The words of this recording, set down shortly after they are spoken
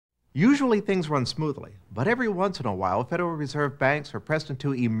Usually things run smoothly, but every once in a while, Federal Reserve banks are pressed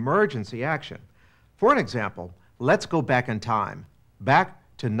into emergency action. For an example, let's go back in time, back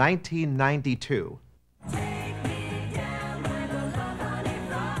to 1992.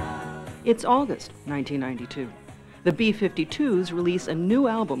 It's August 1992. The B-52s release a new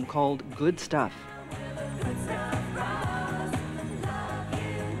album called Good Stuff.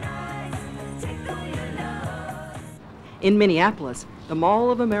 In Minneapolis, the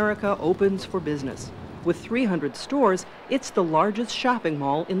Mall of America opens for business. With 300 stores, it's the largest shopping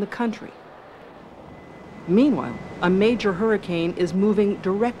mall in the country. Meanwhile, a major hurricane is moving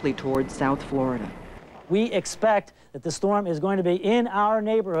directly towards South Florida. We expect that the storm is going to be in our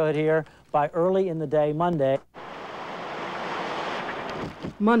neighborhood here by early in the day, Monday.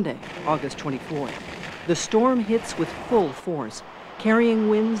 Monday, August 24th. The storm hits with full force, carrying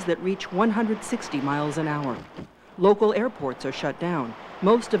winds that reach 160 miles an hour. Local airports are shut down.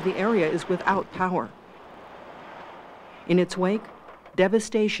 Most of the area is without power. In its wake,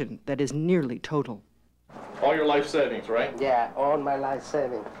 devastation that is nearly total. All your life savings, right? Yeah, all my life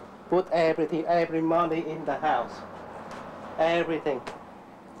savings. Put everything, every money in the house. Everything.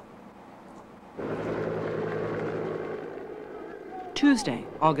 Tuesday,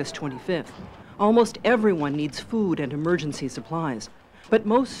 August 25th. Almost everyone needs food and emergency supplies, but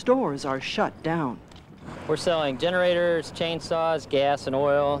most stores are shut down. We're selling generators, chainsaws, gas, and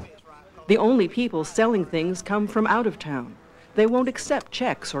oil. The only people selling things come from out of town. They won't accept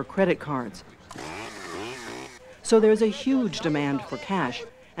checks or credit cards. So there's a huge demand for cash,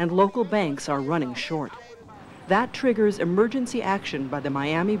 and local banks are running short. That triggers emergency action by the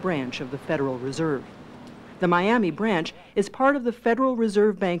Miami branch of the Federal Reserve. The Miami branch is part of the Federal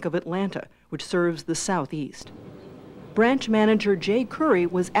Reserve Bank of Atlanta, which serves the Southeast. Branch manager Jay Curry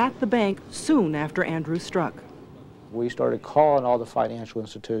was at the bank soon after Andrew struck. We started calling all the financial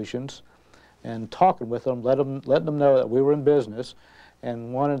institutions and talking with them, letting them know that we were in business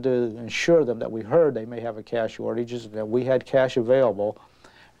and wanted to ensure them that we heard they may have a cash shortage, that we had cash available,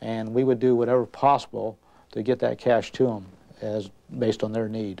 and we would do whatever possible to get that cash to them based on their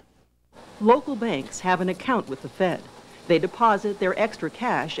need. Local banks have an account with the Fed. They deposit their extra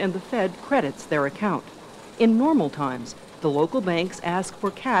cash and the Fed credits their account. In normal times, the local banks ask for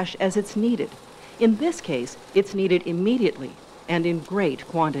cash as it's needed. In this case, it's needed immediately and in great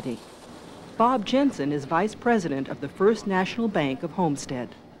quantity. Bob Jensen is vice president of the First National Bank of Homestead.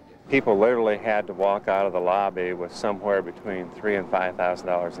 People literally had to walk out of the lobby with somewhere between $3,000 and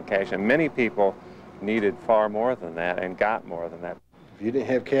 $5,000 in cash, and many people needed far more than that and got more than that. If you didn't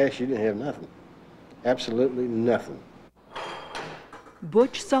have cash, you didn't have nothing. Absolutely nothing.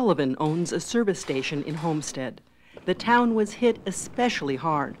 Butch Sullivan owns a service station in Homestead. The town was hit especially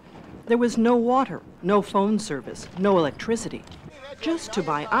hard. There was no water, no phone service, no electricity. Just to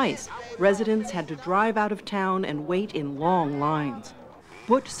buy ice, residents had to drive out of town and wait in long lines.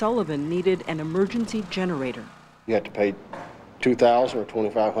 Butch Sullivan needed an emergency generator. You had to pay $2,000 or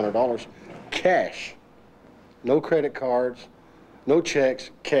 $2,500 cash. No credit cards, no checks,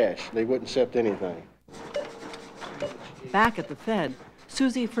 cash. They wouldn't accept anything. Back at the Fed,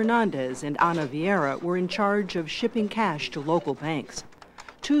 Susie Fernandez and Ana Vieira were in charge of shipping cash to local banks.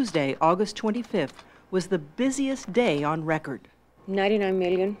 Tuesday, August 25th, was the busiest day on record. 99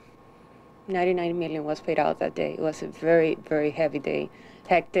 million was paid out that day. It was a very, very heavy day.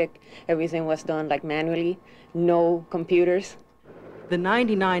 Hectic. Everything was done like manually. No computers. The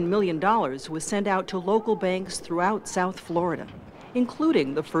 $99 million was sent out to local banks throughout South Florida,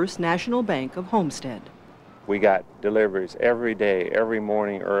 including the First National Bank of Homestead. We got deliveries every day, every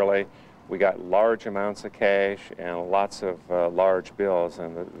morning early. We got large amounts of cash and lots of large bills,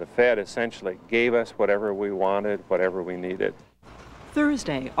 and the Fed essentially gave us whatever we wanted, whatever we needed.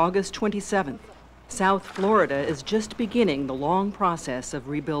 Thursday, August 27th, South Florida is just beginning the long process of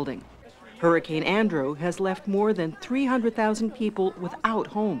rebuilding. Hurricane Andrew has left more than 300,000 people without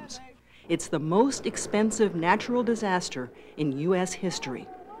homes. It's the most expensive natural disaster in U.S. history.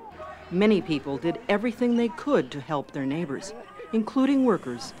 Many people did everything they could to help their neighbors, including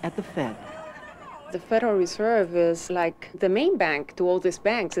workers at the Fed. The Federal Reserve is like the main bank to all these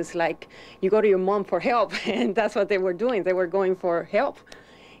banks. It's like you go to your mom for help, and that's what they were doing. They were going for help.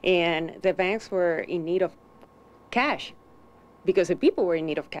 And the banks were in need of cash because the people were in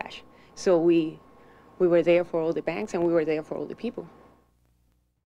need of cash. So we were there for all the banks, and we were there for all the people.